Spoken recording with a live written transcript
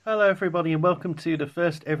Hello, everybody, and welcome to the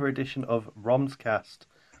first ever edition of Romscast.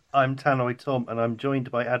 I'm Tannoy Tom, and I'm joined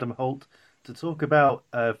by Adam Holt to talk about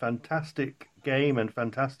a fantastic game and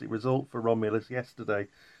fantastic result for Romulus yesterday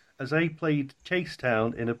as they played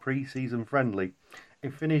Chasetown in a pre-season friendly.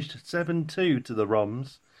 It finished 7-2 to the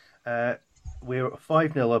Roms. Uh, we're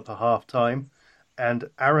 5-0 up at half time, and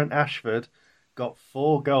Aaron Ashford got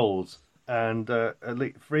 4 goals, and at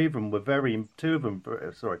least three of them were very, two of them,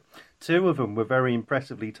 sorry, two of them were very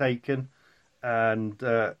impressively taken. And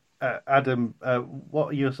Adam, what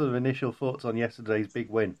are your sort of initial thoughts on yesterday's big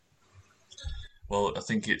win? Well, I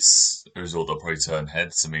think it's a result that'll probably turn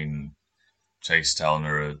heads. I mean, Chasetown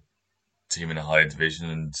are a team in a higher division,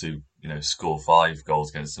 and to score 5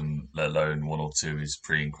 goals against them, let alone one or two, is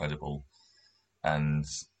pretty incredible. And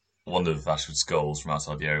one of Ashford's goals from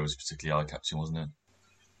outside the area was particularly eye-catching, wasn't it?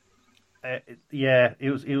 Yeah,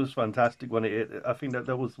 it was fantastic when I think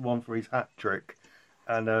that was one for his hat trick,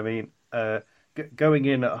 and I mean, going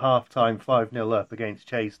in at half time 5-0 up against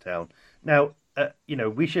Chasetown. Now,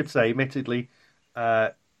 we should say, admittedly, uh,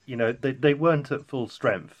 they weren't at full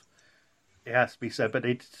strength. It has to be said, but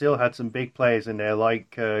they still had some big players in there,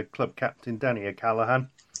 like club captain Danny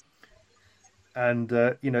O'Callaghan, and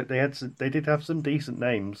they did have some decent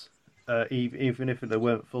names, even if they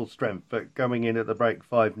weren't full strength. But going in at the break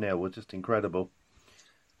 5-0 was just incredible.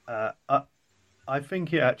 Uh, I, I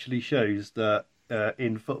think it actually shows that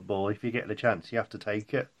in football, if you get the chance, you have to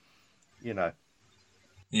take it. You know,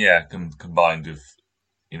 Yeah, combined with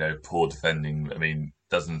poor defending, I mean,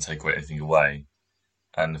 doesn't take anything away.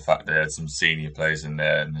 And the fact they had some senior players in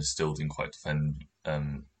there and they still didn't quite defend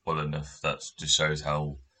well enough, that just shows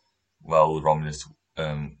how well the Romulus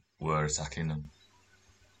were attacking them.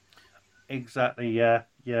 exactly. Yeah,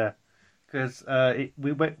 yeah. Because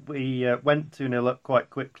we went 2-0 up quite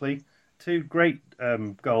quickly. Two great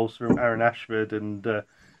goals from Aaron Ashford, and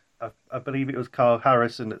I believe it was Carl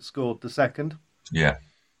Harrison that scored the second. Yeah.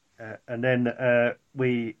 And then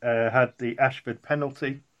we had the Ashford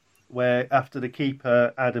penalty, where after the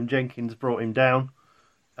keeper Adam Jenkins brought him down.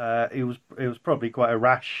 It was probably quite a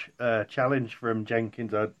rash challenge from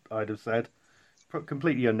Jenkins. I'd have said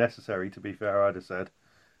completely unnecessary. To be fair, I'd have said.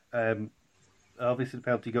 Um, Obviously, the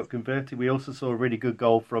penalty got converted. We also saw a really good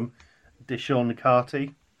goal from Deshaun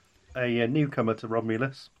Carty, a newcomer to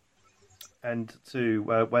Romulus and to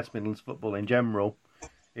West Midlands football in general.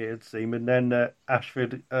 It would seem, and then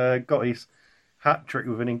Ashford got his hat trick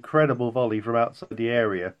with an incredible volley from outside the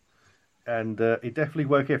area, and it definitely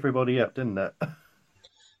woke everybody up, didn't it?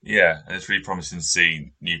 Yeah, and it's really promising to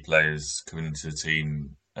see new players coming into the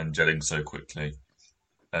team and gelling so quickly.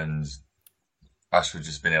 And Ashford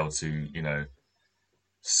just been able to,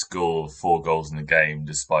 score 4 goals in the game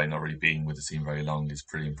despite not really being with the team very long is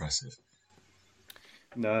pretty impressive.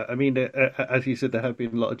 No, I mean, as you said, there have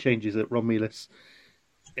been a lot of changes at Romulus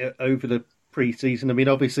over the pre-season. I mean,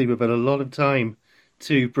 obviously, we've had a lot of time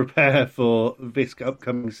to prepare for this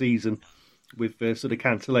upcoming season with the sort of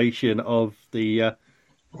cancellation of the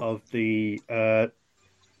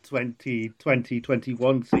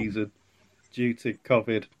 2020-21 season due to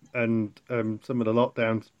COVID and some of the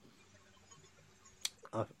lockdowns.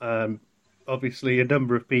 Obviously, a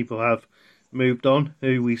number of people have moved on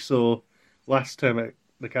who we saw last term at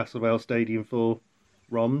the Castle Vale Stadium for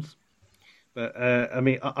Roms. But I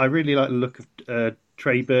mean, I really like the look of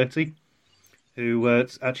Trey Bertie, who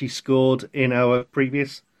actually scored in our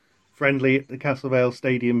previous friendly at the Castle Vale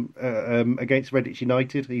Stadium against Redditch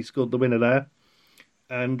United. He scored the winner there,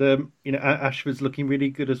 and Ashford's looking really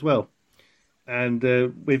good as well. And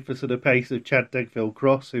with the sort of pace of Chad Degfield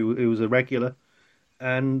Cross, who was a regular,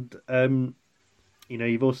 and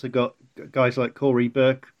you've also got guys like Corey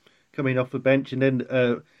Burke coming off the bench, and then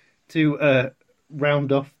to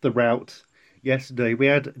round off the route yesterday, we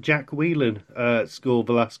had Jack Whelan score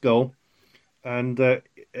the last goal, and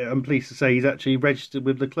I'm pleased to say he's actually registered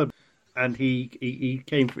with the club, and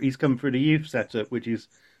he's come through the youth setup, which is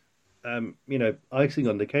icing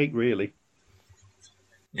on the cake, really.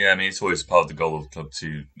 Yeah, I mean, it's always part of the goal of the club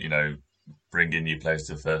to, bring in new players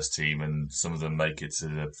to the first team, and some of them make it to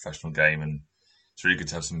the professional game. And it's really good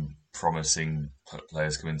to have some promising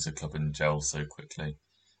players come into the club and gel so quickly,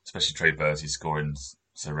 especially Trey Bertie scoring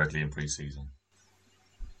so regularly in pre-season.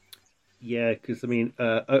 Yeah, because I mean,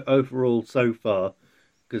 overall so far,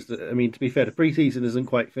 because I mean, to be fair, the pre-season isn't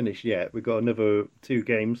quite finished yet. We've got another 2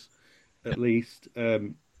 games at least.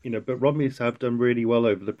 But Romulus have done really well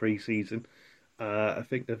over the pre-season. I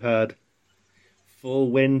think they've had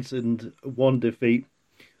 4 wins and 1 defeat.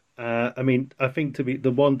 I mean, I think to be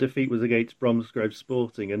the 1 defeat was against Bromsgrove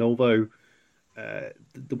Sporting, and although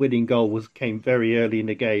the winning goal was came very early in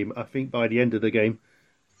the game, I think by the end of the game,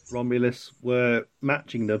 Romulus were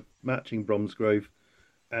matching Bromsgrove,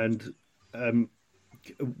 and um,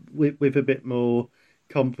 with a bit more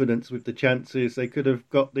confidence with the chances, they could have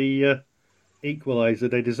got the equaliser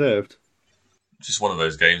they deserved. Just one of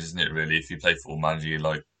those games, isn't it? Really, if you play Football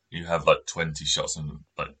Manager, you have like 20 shots and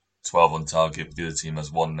like 12 on target, but the other team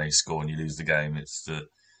has one, and they score, and you lose the game. It's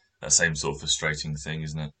that same sort of frustrating thing,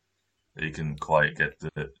 isn't it? That you can quite get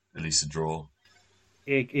at least a draw.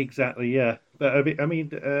 Exactly, yeah. But aside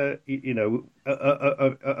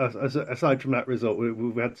from that result,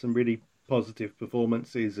 we've had some really positive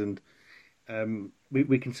performances, and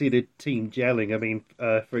we can see the team gelling. I mean,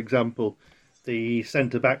 for example, the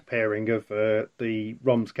centre back pairing of the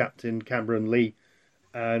Roms captain Cameron Lee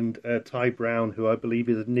and Ty Brown, who I believe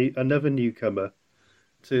is another newcomer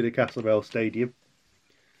to the Castle Vale Stadium.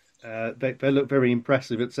 They look very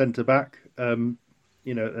impressive at centre back, and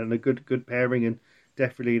a good pairing, and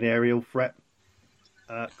definitely an aerial threat,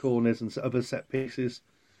 corners and other set pieces.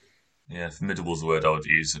 Yeah, formidable's the word I would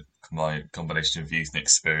use. My combination of youth and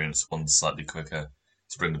experience, one slightly quicker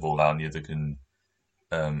to bring the ball out, and the other can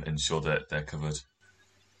ensure that they're covered.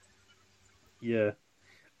 Yeah,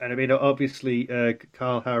 and I mean obviously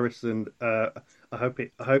Carl Harrison. I hope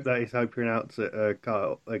that is how you pronounce it,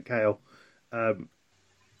 Kale. Um,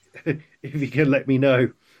 if you can let me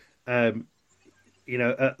know. Um,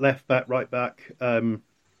 at left back, right back.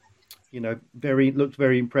 Very looked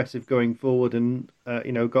very impressive going forward, and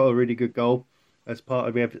got a really good goal as part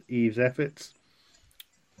of Eve's efforts.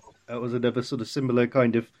 That was another sort of similar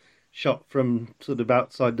kind of shot from sort of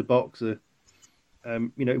outside the box.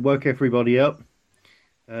 Woke everybody up.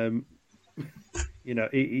 Um,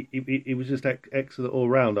 it was just excellent all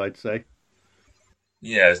round, I'd say.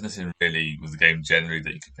 Yeah, there's nothing really with the game generally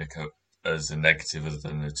that you could pick up as a negative other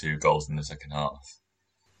than the two goals in the second half.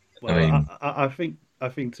 I Well, mean, I think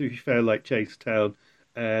to be fair, like Chasetown,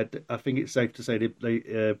 I think it's safe to say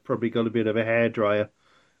they probably got a bit of a hairdryer,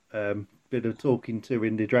 bit of talking to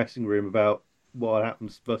in the dressing room about what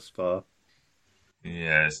happens thus far.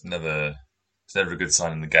 yeah, it's never a good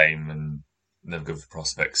sign in the game, and never good for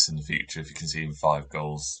prospects in the future if you concede 5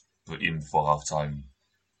 goals, but even before half time.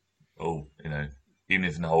 Oh, even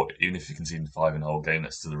if you concede 5 in the whole game,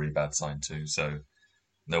 that's still a really bad sign too. So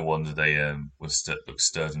no wonder they looked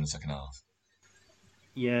stirred in the second half.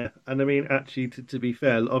 Yeah, and I mean, actually, to be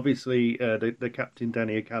fair, obviously, the captain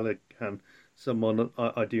Danny O'Callaghan, someone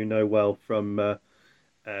I do know well from,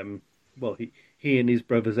 um, well, he and his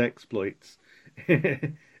brother's exploits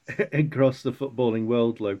across the footballing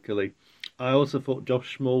world locally. I also thought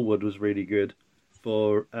Josh Smallwood was really good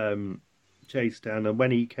for Chasetown, and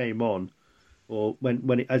when he came on, or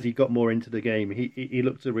as he got more into the game, he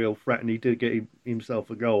looked a real threat, and he did get himself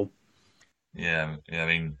a goal. Yeah, yeah. I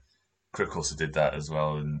mean, Crook also did that as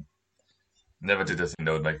well, and never did I think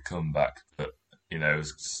they would make a comeback. But it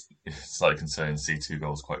was slightly concerning to see 2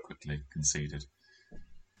 goals quite quickly conceded.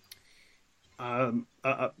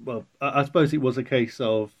 I suppose it was a case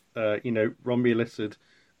of Romulus had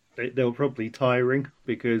they were probably tiring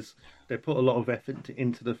because they put a lot of effort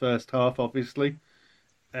into the first half, obviously,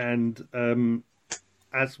 and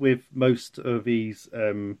as with most of these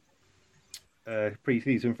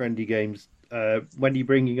pre-season friendly games, when you're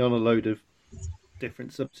bringing on a load of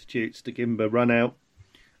different substitutes to give them a run out,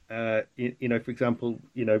 for example,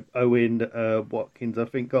 Owen Watkins, I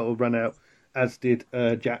think got a run out, as did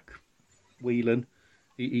Jack Whelan.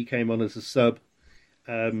 He came on as a sub.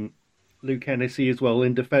 Um, Luke Hennessy as well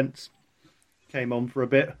in defence came on for a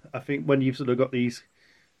bit. I think when you've sort of got these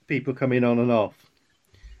people coming on and off,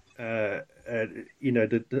 I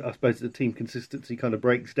suppose the team consistency kind of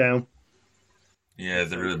breaks down, Yeah,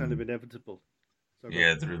 the so it's kind of rhythm. inevitable. So go on.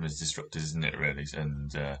 Yeah, the rhythm is disrupted, isn't it? Really,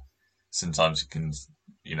 and sometimes you can,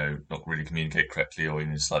 not really communicate correctly, or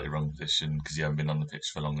in a slightly wrong position because you haven't been on the pitch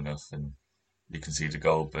for long enough, and you concede a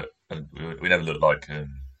goal. But we never look like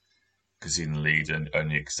conceding the lead and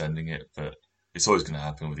only extending it. But it's always going to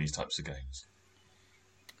happen with these types of games.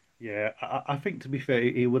 Yeah, I think to be fair,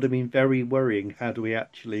 it would have been very worrying had we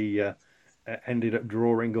actually ended up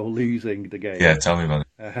drawing or losing the Yeah, game. tell me about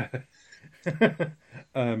it.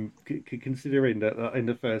 Uh, considering that in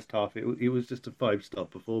the first half it was just a five-star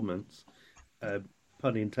performance, uh,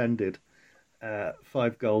 pun intended.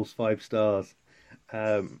 5 goals, 5 stars,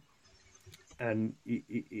 um, and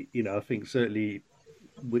I think certainly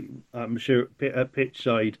I'm sure at pitch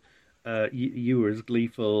side, you were as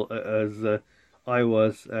gleeful as I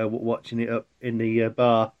was watching it up in the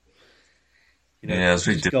bar. Yeah, it's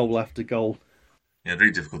really Just goal after goal. yeah,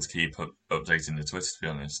 really difficult to keep updating the Twitter, to be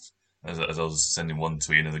honest. As I was sending one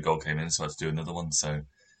tweet, another goal came in, so I had to do another one. So,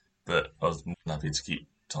 but I was more than happy to keep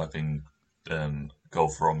typing goal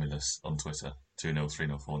for Romulus on Twitter. 2-0,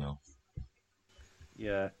 3-0, 4-0.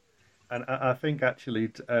 Yeah, and I think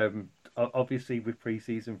actually, obviously with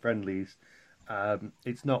pre-season friendlies,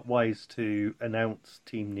 it's not wise to announce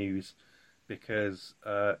team news because,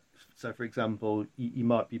 so for example, you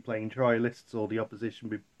might be playing trialists or the opposition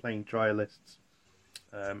be playing trialists.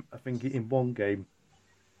 I think in one game,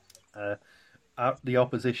 uh, the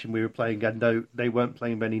opposition we were playing and no, they weren't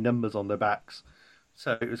playing many numbers on their backs,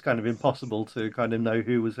 so it was kind of impossible to kind of know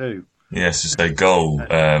who was who. Yeah, it's just a goal.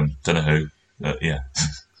 Uh, Don't know who. Yeah.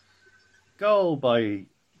 Goal by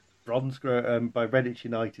by Redditch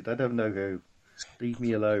United. I don't know who. Leave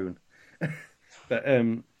me alone. But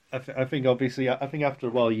I think obviously, I think after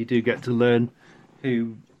a while you do get to learn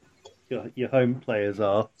who your home players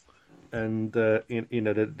are, and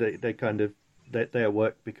they kind of their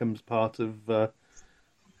work becomes part of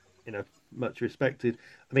much respected.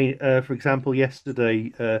 I mean, for example,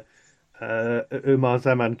 yesterday Umar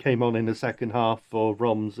Zaman came on in the second half for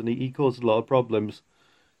Roms, and he caused a lot of problems.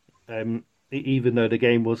 Even though the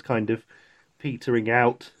game was kind of petering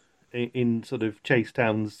out in sort of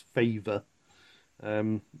Chasetown's favour,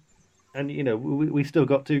 and we still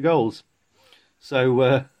got 2 goals.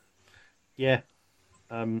 So yeah,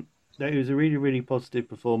 it was a really really positive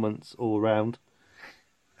performance all round,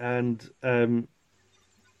 and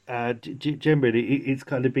generally it's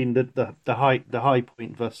kind of been the high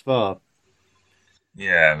point thus far.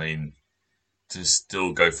 Yeah, I mean, to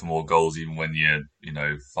still go for more goals even when you're,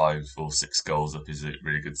 5 or 6 goals up is a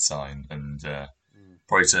really good sign. And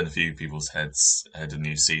probably turn a few people's heads ahead of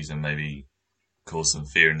new season, maybe cause some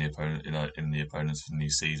fear in the opponent in the opponents for the new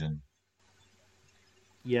season.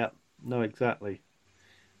 Yeah, no, exactly.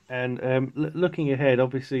 And looking ahead,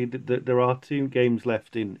 obviously there are 2 games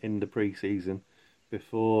left in the pre-season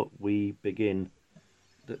before we begin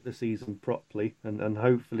the season properly and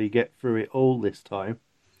hopefully get through it all this time.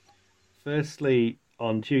 Firstly,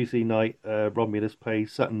 on Tuesday night, Romulus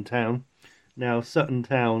plays Sutton Town. Now, Sutton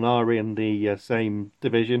Town are in the same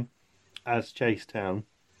division as Chasetown,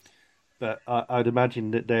 but I'd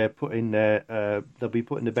imagine that they'll be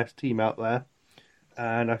putting the best team out there,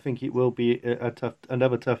 and I think it will be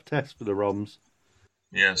another tough test for the Roms.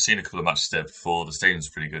 Yeah, I've seen a couple of matches there before. The stadium's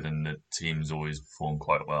pretty good, and the teams always perform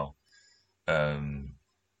quite well. Um,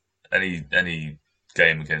 any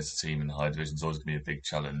game against a team in the high division is always going to be a big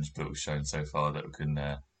challenge, but we've shown so far that we can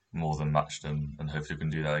more than match them, and hopefully we can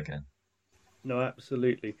do that again. No,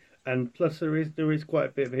 absolutely. And plus, there is quite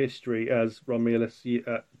a bit of history as Romulus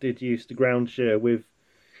did use the ground share with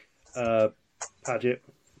uh, Paget,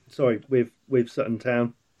 sorry, with Sutton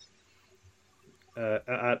Town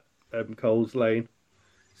at Coles Lane.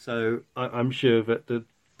 So I'm sure that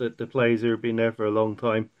the players who have been there for a long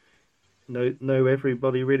time know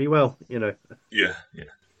everybody really well. Yeah, yeah.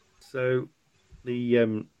 So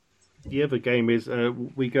the other game is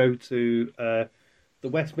we go to the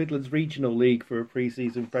West Midlands Regional League for a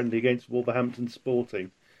pre-season friendly against Wolverhampton Sporting.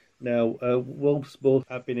 Now, Wolves Sport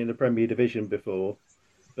have been in the Premier Division before,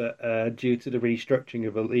 but due to the restructuring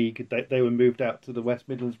of the league, they were moved out to the West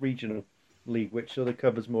Midlands Regional League, which sort of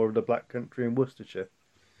covers more of the Black Country and Worcestershire.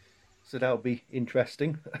 So that'll be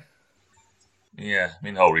interesting. Yeah, I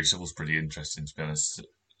mean, the whole regional was pretty interesting, to be honest.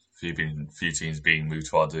 Few teams being moved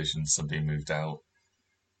to our division, some being moved out,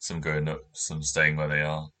 some going up, some staying where they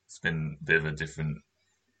are. It's been a bit of a different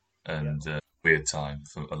Yeah. and weird time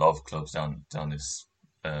for a lot of clubs down this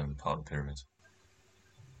part of the pyramid.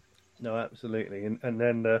 No, absolutely, and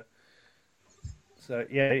then so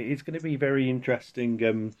yeah, it's going to be very interesting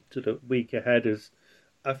to the week ahead. As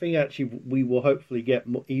I think actually we will hopefully get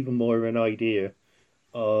even more of an idea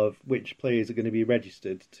of which players are going to be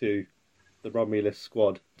registered to the Romulus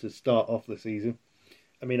squad to start off the season.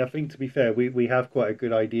 I mean, I think to be fair, we have quite a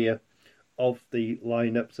good idea of the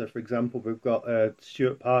lineup. So, for example, we've got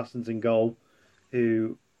Stuart Parsons in goal,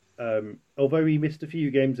 who, although he missed a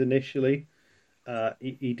few games initially,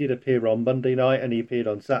 he did appear on Monday night and he appeared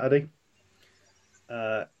on Saturday.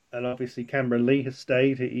 And obviously, Cameron Lee has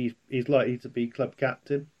stayed. He's likely to be club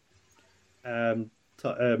captain.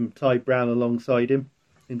 Ty Brown alongside him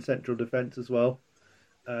in central defence as well.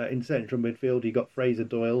 In central midfield, you got Fraser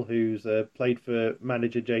Doyle, who's played for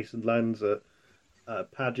manager Jason Lands at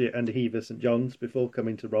Paget and Hever St John's before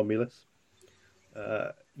coming to Romulus.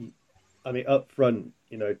 Uh, I mean, up front,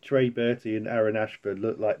 Trey Bertie and Aaron Ashford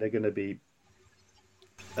look like they're going to be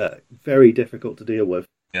very difficult to deal with.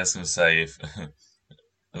 Yeah, I was going to say if I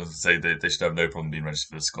was going to say they should have no problem being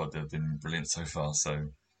registered for the squad. They've been brilliant so far, so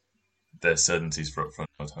their certainties for up front,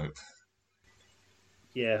 I'd hope.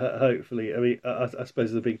 Yeah, hopefully. I mean, I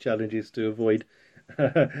suppose the big challenge is to avoid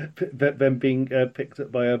them being picked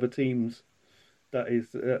up by other teams.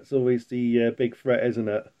 That's always the big threat, isn't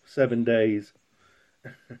it? 7 days.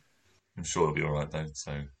 I'm sure it'll be all right though.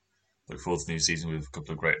 So look forward to the new season with a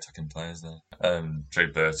couple of great attacking players there. Trey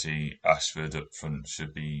Bertie, Ashford up front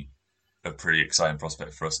should be a pretty exciting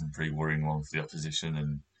prospect for us and a pretty worrying one for the opposition.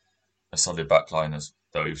 And a solid backline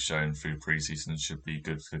that we've shown through pre-season should be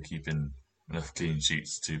good for keeping enough clean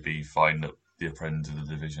sheets to be fighting up the upper end of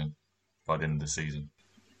the division by the end of the season.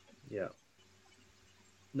 Yeah.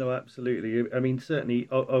 No, absolutely. I mean, certainly,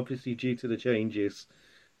 obviously, due to the changes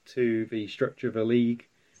to the structure of the league,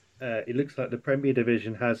 it looks like the Premier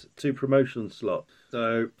Division has two promotion slots.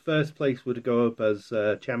 So, first place would go up as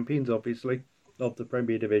champions, obviously, of the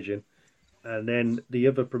Premier Division, and then the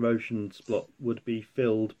other promotion slot would be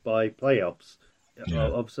filled by playoffs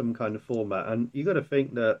Yeah, of some kind of format. And you got to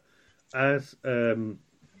think that as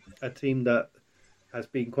a team that has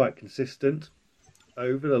been quite consistent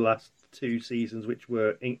over the last two seasons, which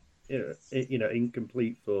were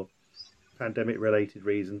incomplete for pandemic-related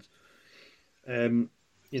reasons. When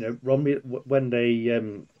they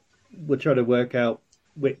were trying to work out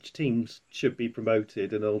which teams should be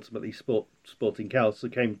promoted, and ultimately Sporting Castle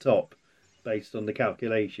came top based on the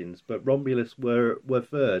calculations, but Romulus were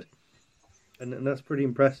third, and that's pretty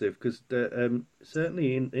impressive because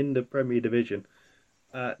certainly in the Premier Division,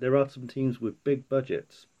 there are some teams with big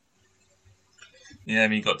budgets. yeah. I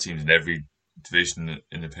mean, you've got teams in every division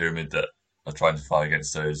in the pyramid that are trying to fight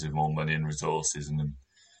against those with more money and resources, and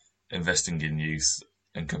investing in youth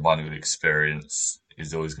and combining with experience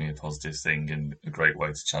is always going to be a positive thing and a great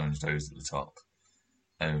way to challenge those at the top.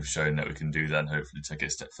 And we've shown that we can do that and hopefully take it a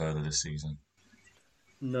step further this season.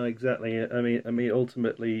 No, exactly. I mean,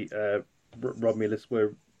 ultimately, Romulus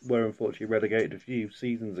were unfortunately relegated a few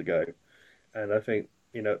seasons ago, and I think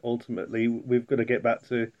ultimately we've got to get back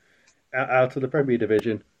to out of the Premier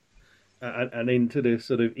Division and into the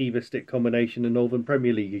sort of either stick combination and Northern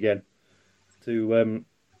Premier League again to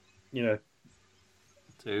you know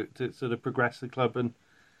to sort of progress the club and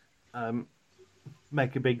um,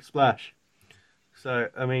 make a big splash. So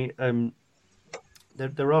I mean,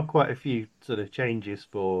 there are quite a few sort of changes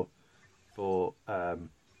for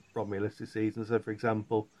Romulus this season. So, for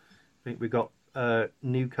example, I think we got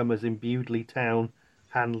newcomers in Bewdley Town,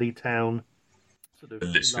 Hanley Town, sort of The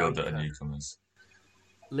Litchfield that are lighter. newcomers.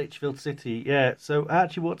 Lichfield City, yeah. So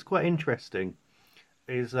actually, what's quite interesting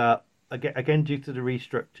is that again due to the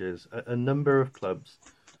restructures, a number of clubs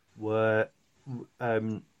were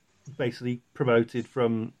um, basically promoted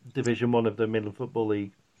from Division One of the Midland Football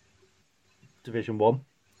League, Division One,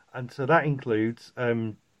 and so that includes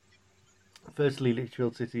firstly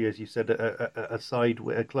Lichfield City, as you said, a side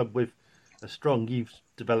with a club with a strong youth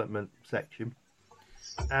development section,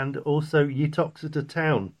 and also Uttoxeter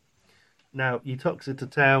Town. Now, Uttoxeter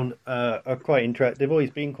Town are quite interesting. They've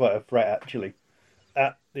always been quite a threat, actually,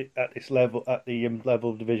 at this level, at the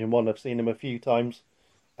level of Division One. I've seen them a few times,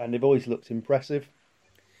 and they've always looked impressive.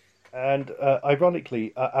 And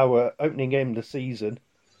ironically, our opening game of the season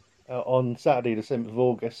on Saturday, the 7th of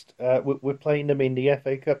August, we're playing them in the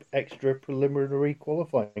FA Cup extra preliminary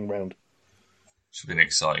qualifying round. Should be an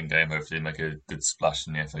exciting game. Hopefully, make a good splash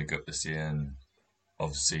in the FA Cup this year, and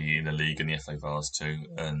obviously in the league and the FA Vase too.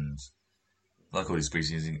 And like all these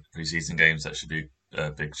preseason games, that should be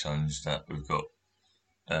a big challenge that we've got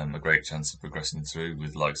a great chance of progressing through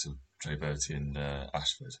with likes of Trey Bertie and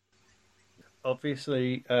Ashford.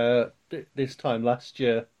 Obviously, this time last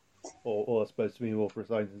year, or supposed to be more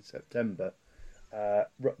precise in September,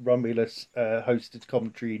 Romulus hosted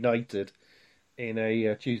Coventry United in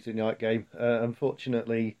a Tuesday night game.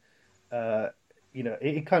 Unfortunately, uh,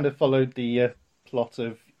 it kind of followed the plot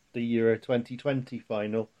of the Euro 2020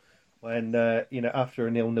 final when, after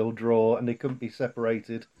a nil-nil draw and they couldn't be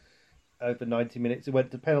separated over 90 minutes, it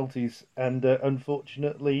went to penalties. And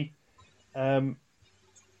unfortunately, um,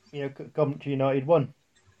 Coventry United won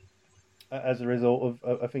as a result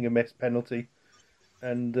of, I think, a missed penalty.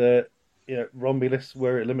 And, Romulus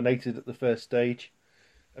were eliminated at the first stage.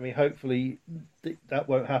 I mean, hopefully that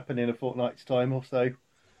won't happen in a fortnight's time or so.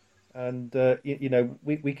 And,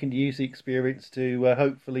 we can use the experience to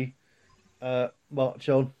hopefully march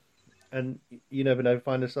on and, you never know,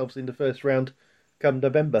 find ourselves in the first round come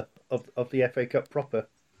November of the FA Cup proper.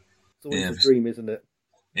 It's always Yeah, a dream, isn't it?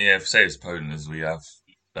 yeah. For say as potent as we have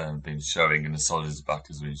been showing, and as solid as back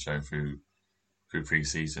as we've been showing through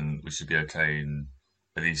pre-season, we should be okay and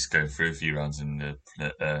at least go through a few rounds in the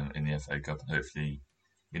FA Cup, and hopefully,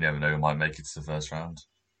 you never know, we might make it to the first round.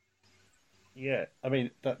 Yeah, I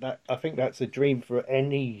mean that I think that's a dream for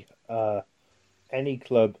any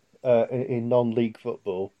club in non-league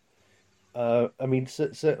football. I mean,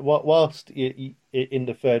 whilst in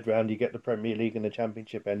the third round you get the Premier League and the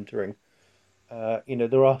Championship entering,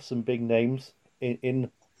 there are some big names in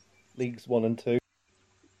Leagues One and Two.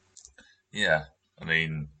 Yeah, I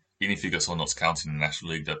mean, even if you got someone not counting the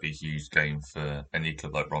National League, that'd be a huge game for any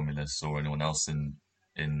club like Romulus or anyone else in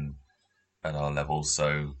at our level.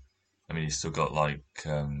 So, I mean, you still got like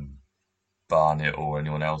Barnet or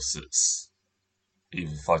anyone else that's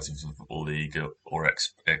either fighting for the Football League or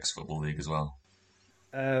ex Football League as well.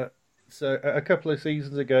 Uh, so a couple of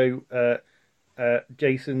seasons ago,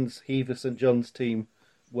 Jason's Hever St John's team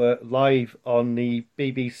were live on the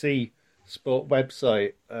BBC Sport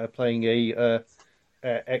website playing a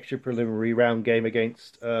extra preliminary round game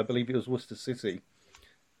against, I believe it was Worcester City,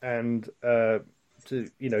 and to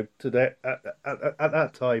that at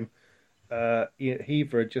that time,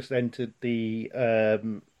 Hever had just entered the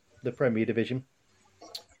Premier Division,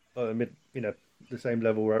 mid, the same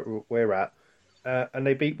level we're at, and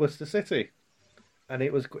they beat Worcester City, and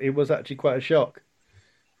it was actually quite a shock.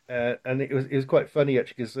 And it was quite funny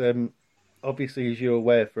actually because obviously, as you're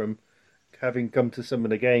aware from having come to some of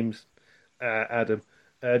the games, Adam,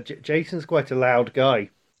 Jason's quite a loud guy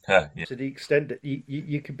Yeah, yeah, to the extent that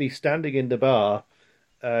you could be standing in the bar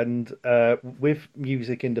and with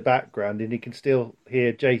music in the background, and you can still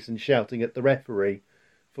hear Jason shouting at the referee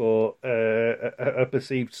for a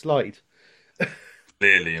perceived slight.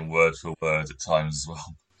 clearly in word for word at times as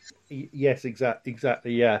well. Yes,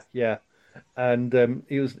 exactly, yeah, yeah. And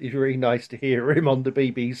it was really nice to hear him on the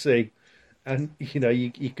BBC, and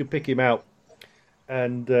you could pick him out,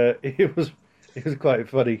 and it was quite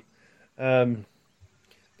funny. Um,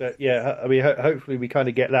 but yeah, I mean, hopefully we kind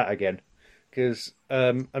of get that again, because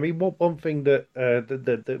I mean, one thing that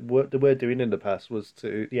that we're doing in the past was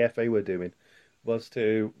to the FA were doing was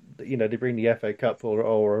to they bring the FA Cup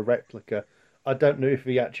or a replica. I don't know if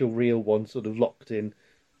the actual real one sort of locked in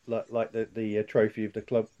like the trophy of the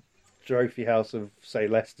club trophy house of say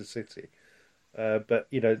Leicester City. But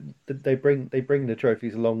they bring the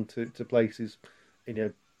trophies along to places. You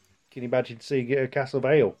know, can you imagine seeing it at Castle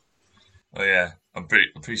Vale? Oh yeah, I'm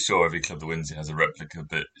pretty sure every club that wins it has a replica,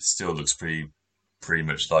 but it still looks pretty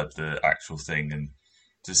much like the actual thing. And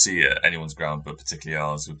to see it at anyone's ground, but particularly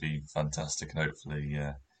ours, would be fantastic. And hopefully,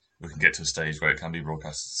 we can get to a stage where it can be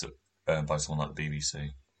broadcasted by someone like the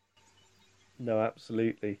BBC. No,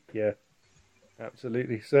 absolutely, yeah,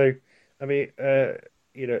 absolutely. So, I mean,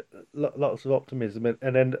 lots of optimism,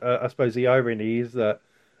 and then I suppose the irony is that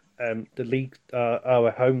the league,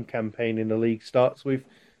 our home campaign in the league starts with,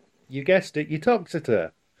 you guessed it, your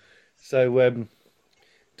Toxeter. So,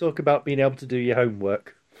 talk about being able to do your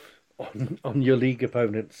homework on your league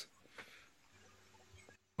opponents.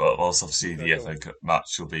 But whilst obviously So the go FA on. Cup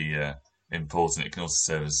match will be important, it can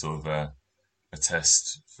also serve as sort of a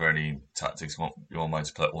test for any tactics you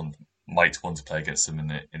might play, might want to play against them in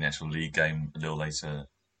the actual league game a little later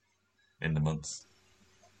in the month.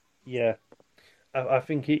 Yeah, I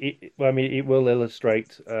think well, I mean, it will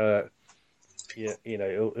illustrate. Yeah,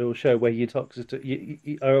 it'll show where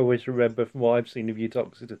Utoxeter. I always remember from what I've seen of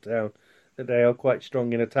Utoxeter Town that they are quite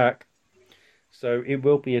strong in attack. So it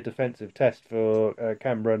will be a defensive test for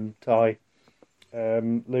Cameron, Ty,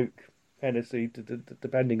 Luke, Hennessy,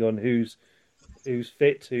 depending on who's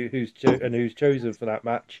fit, and who's chosen for that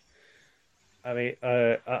match. I mean,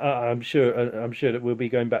 I'm sure that we'll be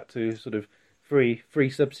going back to sort of free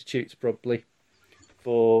substitutes probably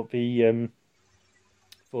for the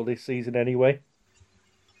for this season anyway.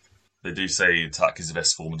 They do say attack is the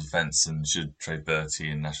best form of defence, and should Trey Bertie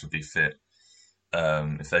and Nash be fit,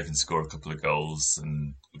 if they can score a couple of goals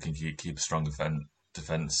and we can keep a strong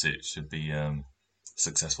defence, it should be a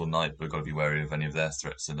successful night. But we've got to be wary of any of their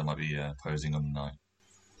threats that they might be posing on the night.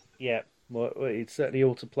 Yeah, well, it's certainly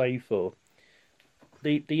all to play for.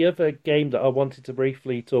 The other game that I wanted to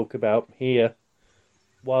briefly talk about here,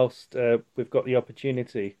 whilst we've got the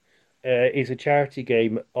opportunity, is a charity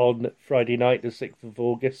game on Friday night, the 6th of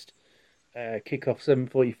August. Kickoff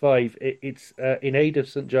 7:45. It's in aid of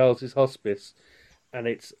St Giles's Hospice, and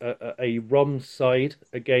it's a Rom side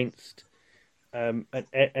against an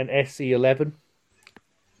SC11.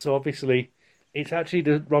 So obviously, it's actually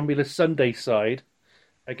the Romulus Sunday side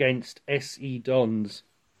against SE Dons.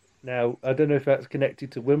 Now, I don't know if that's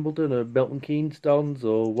connected to Wimbledon or Milton Keynes Dons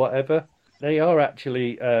or whatever. They are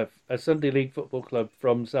actually a Sunday League football club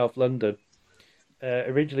from South London,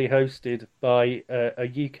 originally hosted by a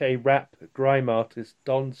UK rap grime artist,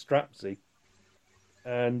 Don Strapsy.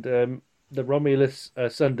 And the Romulus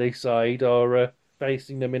Sunday side are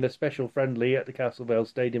facing them in a special friendly at the Castle Vale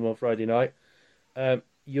Stadium on Friday night.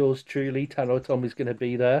 Yours truly, Tanner Tom, is going to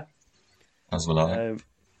be there. As will I. Um,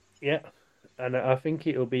 yeah. and I think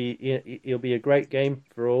it'll be a great game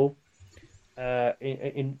for all.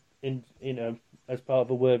 In as part of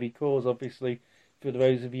a worthy cause, obviously. For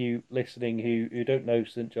those of you listening who don't know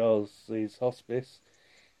St Giles's Hospice,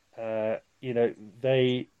 you know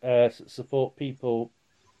they support people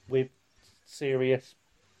with serious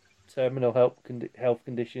terminal health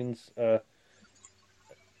conditions,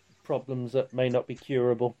 problems that may not be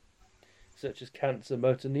curable, such as cancer,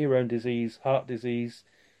 motor neuron disease, heart disease,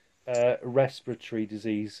 respiratory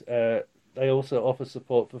disease. They also offer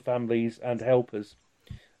support for families and helpers.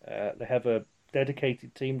 They have a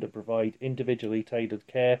dedicated team that provide individually tailored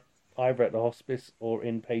care, either at the hospice or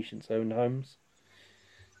in patients' own homes.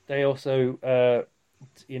 They also,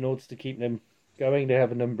 in order to keep them going, they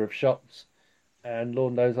have a number of shops. And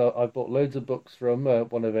Lord knows, I've bought loads of books from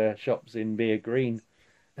one of their shops in Mere Green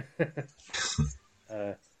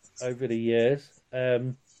uh, over the years.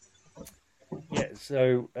 Yeah,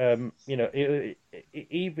 so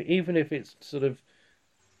even if it's sort of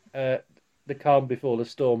uh, the calm before the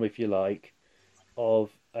storm, if you like, of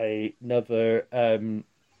another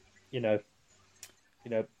you know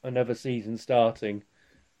another season starting.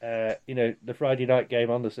 The Friday night game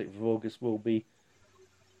on the 6th of August will be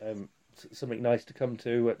something nice to come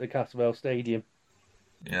to at the Castle Vale Stadium.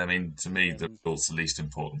 Yeah, I mean, to me, the And result's the least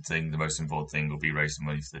important thing. The most important thing will be raising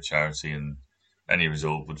money for the charity, and any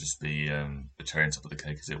result will just be the cherry on top of the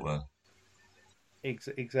cake, as it were.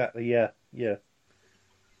 exactly, yeah, yeah,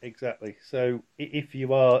 exactly. So if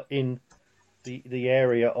you are in the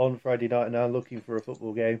area on Friday night and are looking for a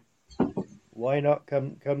football game, why not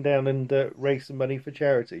come down and raise some money for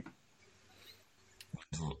charity?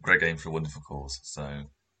 Great game for a wonderful cause. So,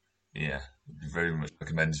 yeah, very much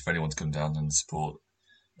recommend for anyone to come down and support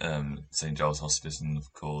St Giles Hospice, and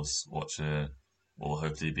of course, watch what will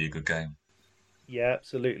hopefully be a good game. Yeah,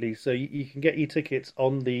 absolutely. So you can get your tickets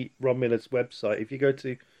on the Romulus website. If you go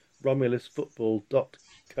to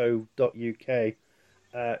romulusfootball.co.uk,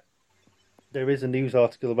 uh, there is a news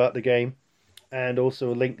article about the game and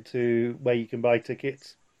also a link to where you can buy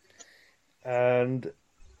tickets. And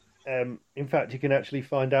in fact, you can actually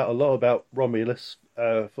find out a lot about Romulus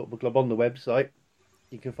Football Club on the website.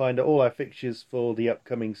 You can find out all our fixtures for the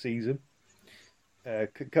upcoming season.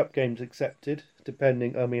 Cup games accepted,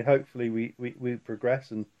 depending. I mean, hopefully we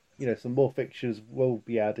progress and some more fixtures will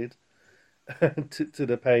be added to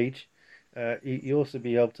the page. You also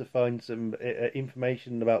be able to find some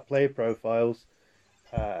information about player profiles,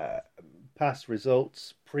 uh, past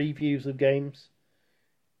results, previews of games,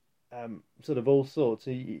 sort of all sorts.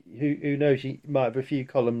 Who knows? You might have a few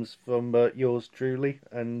columns from yours truly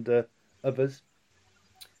and others,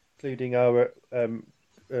 including our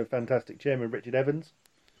fantastic chairman Richard Evans,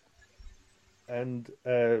 and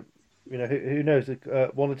who knows,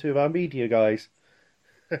 one or two of our media guys.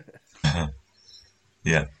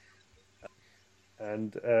 Yeah,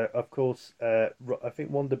 And of course, I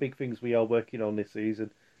think one of the big things we are working on this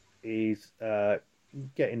season is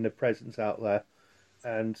getting the presence out there.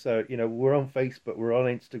 And so, we're on Facebook, we're on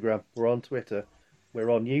Instagram, we're on Twitter, we're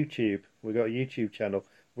on YouTube, we've got a YouTube channel,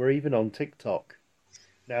 we're even on TikTok.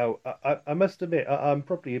 Now, I must admit, I'm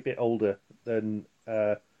probably a bit older than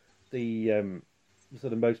the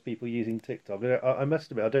sort of most people using TikTok. I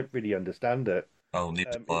must admit, I don't really understand it. I'll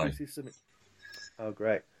need to buy. Is this something? Oh,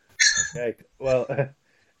 great. Okay. Well,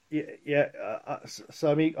 yeah, yeah.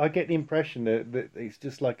 So I mean, I get the impression that it's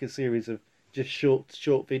just like a series of just short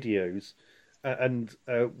videos, and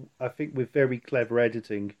I think with very clever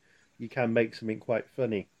editing, you can make something quite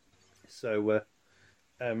funny. So,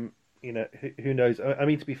 who knows? I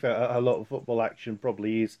mean, to be fair, a lot of football action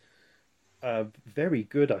probably is very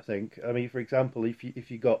good. I think. I mean, for example,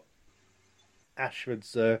 if you got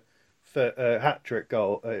Ashford's hat trick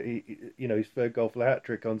goal, his third goal for the hat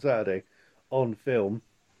trick on Saturday, on film,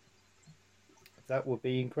 that would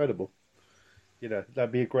be incredible.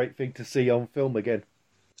 That'd be a great thing to see on film again.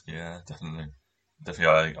 Yeah, definitely.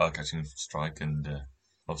 Definitely, I'll catch him strike, and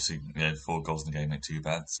obviously, 4 goals in the game ain't too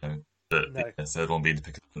bad. So, but No, the third one being the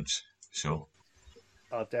pick of the punch, for sure.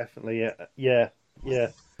 oh, definitely, yeah.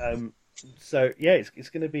 So yeah, it's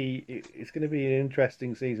going to be an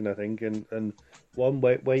interesting season, I think, and one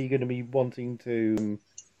where you're going to be wanting to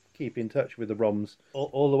keep in touch with the ROMs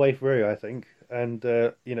all the way through, I think. And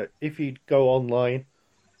if you go online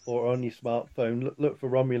or on your smartphone, look for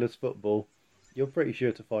Romulus Football, you're pretty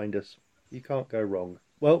sure to find us. You can't go wrong.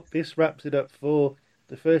 Well, this wraps it up for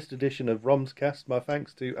the first edition of Romscast. My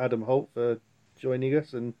thanks to Adam Holt for joining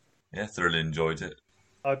us, and Yeah, thoroughly enjoyed it.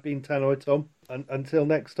 I've been Tannoy Tom. And until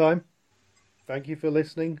next time, thank you for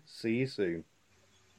listening. See you soon.